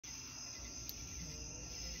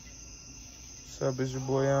What's up, it's your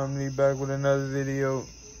boy Omni back with another video.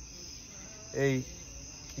 Hey,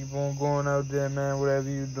 keep on going out there, man. Whatever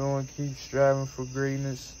you're doing, keep striving for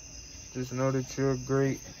greatness. Just know that you're a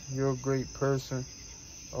great person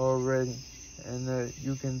already, and that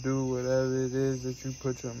you can do whatever it is that you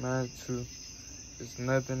put your mind to. There's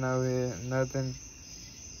nothing out here, nothing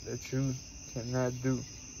that you cannot do.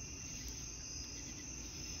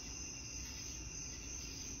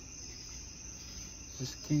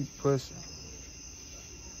 Just keep pushing.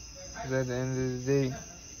 'Cause at the end of the day,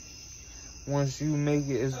 once you make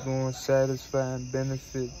it, it's going to satisfy and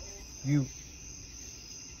benefit you.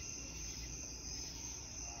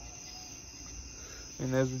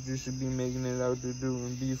 And that's what you should be making it out to do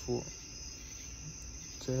and be for.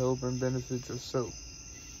 To help and benefit yourself.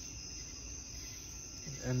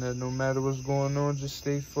 And that no matter what's going on, just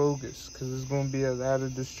stay focused. Because there's going to be a lot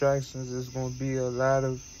of distractions. There's going to be a lot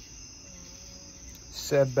of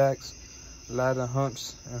setbacks. A lot of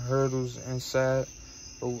humps and hurdles inside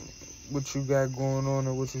of what you got going on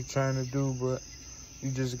and what you're trying to do, but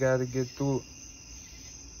you just got to get through it.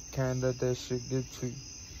 Can't let that shit get to you.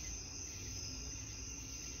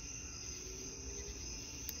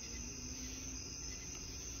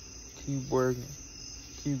 Keep working.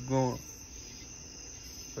 Keep going.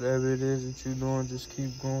 Whatever it is that you're doing, just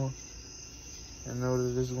keep going and know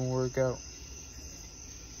that it's going to work out.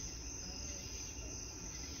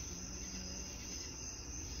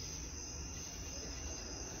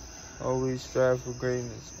 Always strive for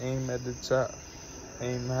greatness. Aim at the top.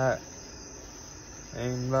 Aim high.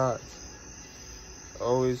 Aim large.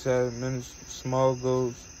 Always have small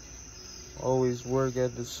goals. Always work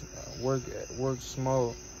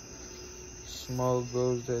small. Small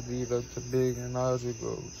goals that lead up to big and larger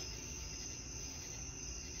goals.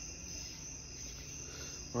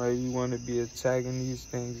 Right? You want to be attacking these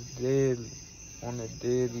things daily, on a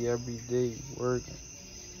daily, every day, working,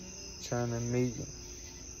 trying to make it.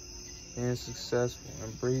 Being successful,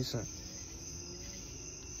 embracing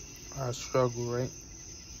our struggle, right?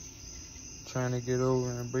 Trying to get over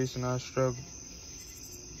and embracing our struggle,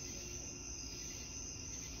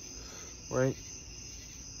 right?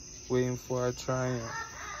 Waiting for our triumph.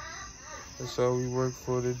 That's all we work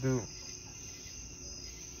for to do.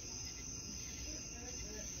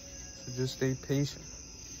 So just stay patient.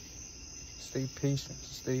 Stay patient.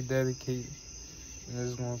 Stay dedicated. And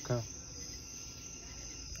it's gonna come.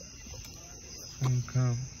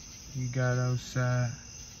 Come. We got outside.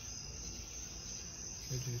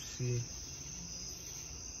 As you see,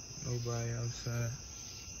 nobody outside.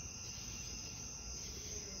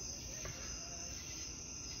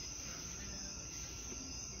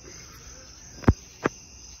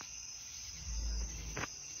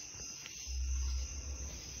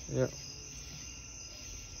 Yep.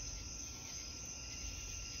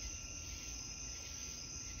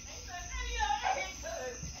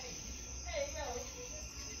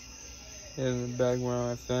 In the background,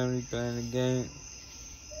 my family playing the game.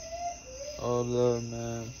 All love,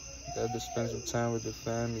 man. Got to spend some time with the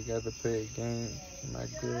family. Got to play a game with my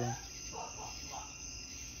girl.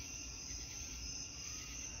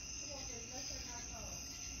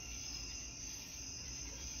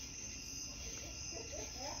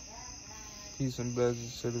 Peace and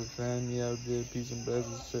blessings to the family out there. Peace and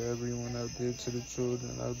blessings to everyone out there. To the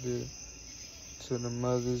children out there. To the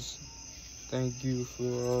mothers. Thank you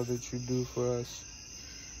for all that you do for us.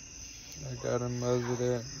 I got a mother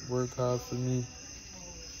that worked hard for me,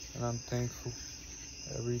 and I'm thankful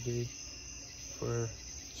every day for her.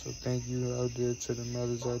 So thank you out there to the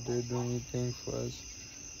mothers out there doing anything for us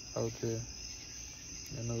out there,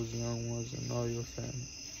 and those young ones and all your family,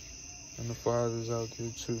 and the fathers out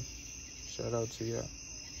there too. Shout out to y'all.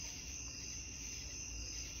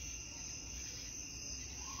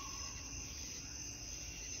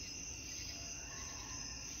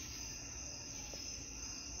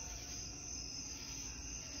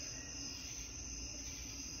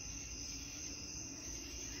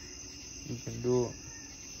 You can do it.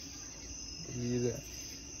 Believe that.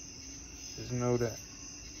 Just know that.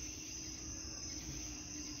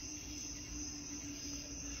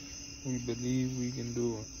 We believe we can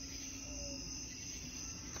do it.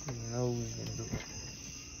 We know we can do it.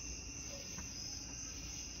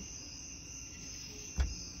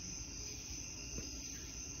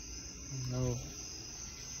 No.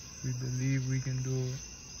 We believe we can do it.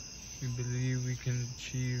 We believe we can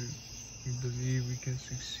achieve it. We believe we can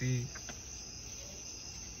succeed.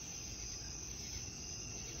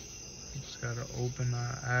 We just gotta open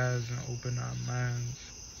our eyes and open our minds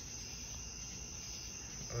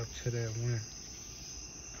up to that win.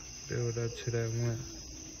 Build up to that win.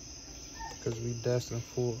 Because we destined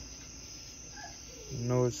for it. You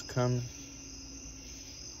know it's coming.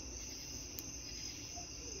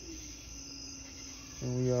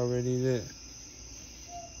 And we already there.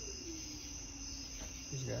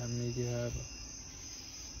 Just gotta make it happen.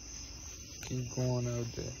 Keep going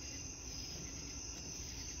out there.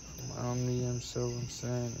 From Omni himself, I'm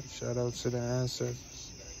saying it. Shout out to the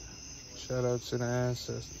ancestors. Shout out to the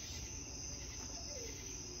ancestors.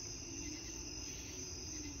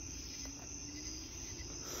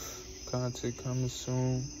 Content coming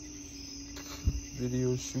soon.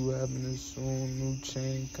 Video shoot happening soon. New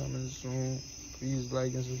chain coming soon. Please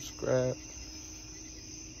like and subscribe.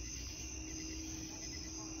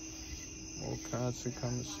 More content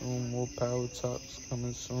coming soon. More power talks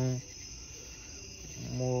coming soon.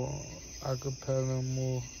 More acapella,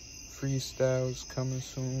 more freestyles coming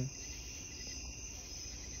soon.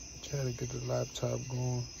 Try to get the laptop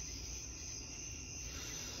going.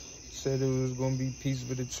 Said it was gonna be peace,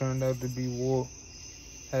 but it turned out to be war.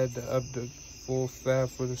 Had to up the 4-5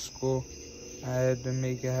 for the score. I had to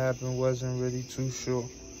make it happen, wasn't really too sure.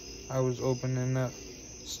 I was opening up,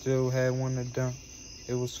 still had one to dump.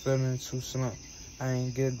 It was feeling too slump. I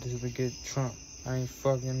ain't get to get Trump. I ain't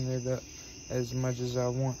fucking it up as much as I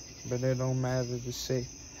want, but it don't matter to say.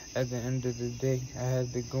 At the end of the day, I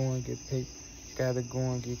had to go and get paid. Gotta go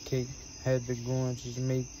and get cake. Had to go and just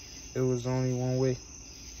make. It was only one way.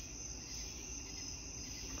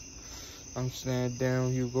 I'm staying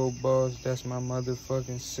down, Hugo Boss, that's my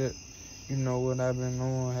motherfucking sip. You know what I've been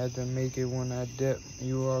on, had to make it when I dip.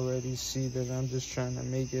 You already see that I'm just trying to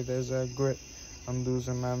make it as I grip. I'm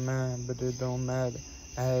losing my mind, but it don't matter.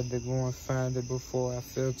 I had to go and find it before I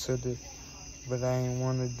filtered it. But I ain't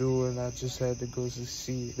want to do it, I just had to go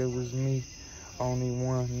succeed. It was me, only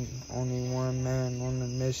one man on the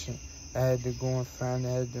mission. I had to go and find it,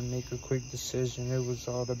 I had to make a quick decision. It was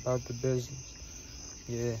all about the business.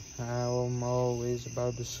 Yeah, I'm always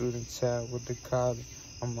about the suit and tie with the collar.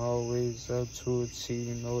 I'm always up to a T,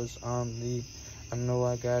 you know it's Omni. I know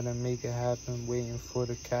I gotta make it happen, waiting for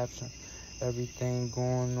the caption. Everything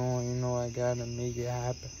going on, you know I gotta make it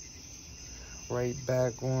happen. Right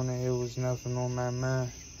back on it, it was nothing on my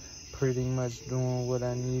mind. Pretty much doing what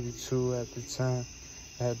I needed to at the time.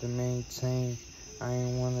 I had to maintain. I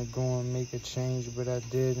ain't wanna go and make a change, but I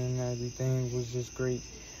did, and everything was just great.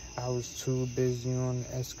 I was too busy on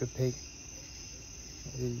the escapade.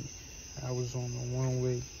 I was on the one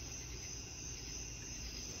way.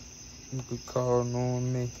 You could call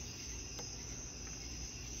on me.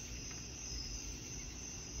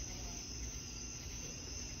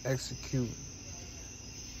 Execute.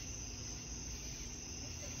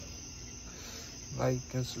 Like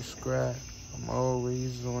and subscribe. I'm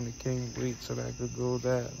always on it. Can't wait till I could go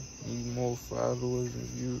down. Need more followers and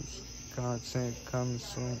views. Content coming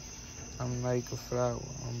soon. I'm like a flower.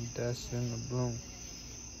 I'm destined to bloom.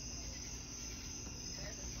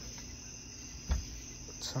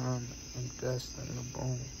 Time, I'm destined to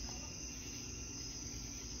bloom.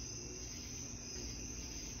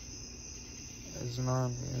 As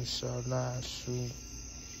long as inshallah, I shoot.